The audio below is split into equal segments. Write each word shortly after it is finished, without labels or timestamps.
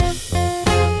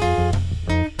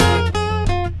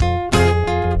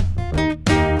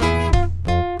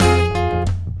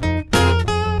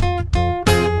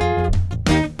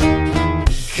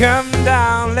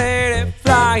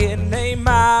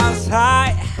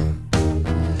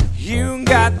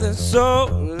got the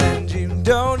soul and you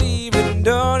don't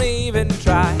even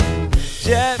try.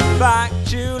 Jet black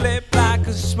tulip like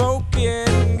a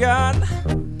smoking gun.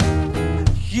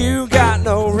 You got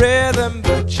no rhythm,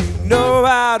 but you know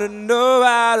how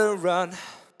to run.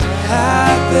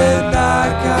 At the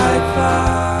Narcotic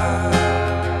Farm,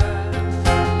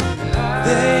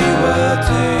 they will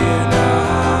do you no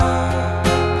harm.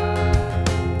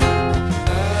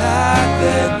 At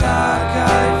the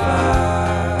Narcotic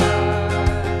Farm,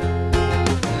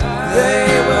 they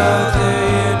will do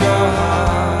you no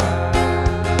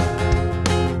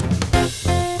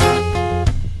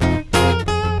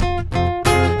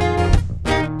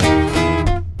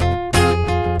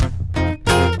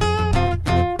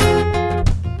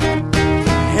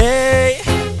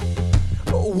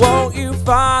Won't you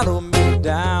follow me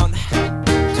down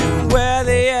to where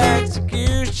the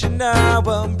executioner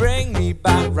will bring me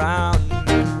back round?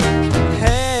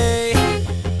 Hey,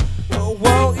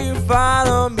 won't you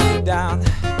follow me down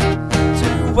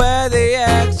to where the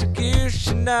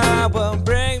executioner will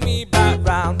bring me back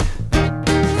round?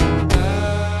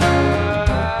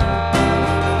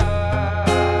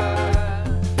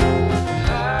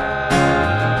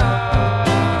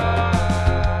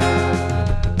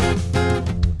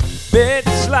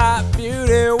 Bitch like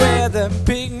beauty with a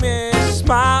pygmy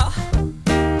smile.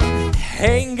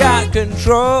 Ain't got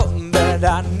control, but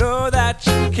I know that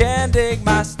you can dig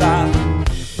my style.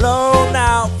 Blown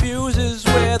out fuses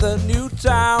with a new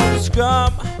town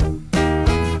scum.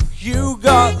 You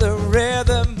got the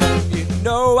rhythm, but you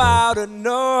know how to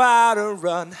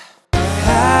run.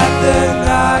 At the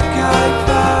Narcotic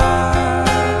Farm,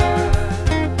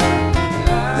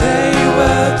 they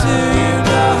will do you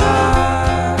no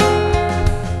harm.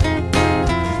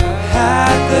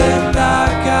 At the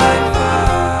Narcotic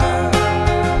Farm,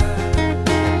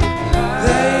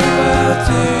 they will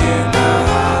do you no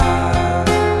harm.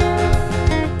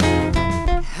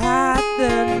 At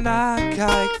the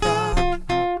Narcotic Farm.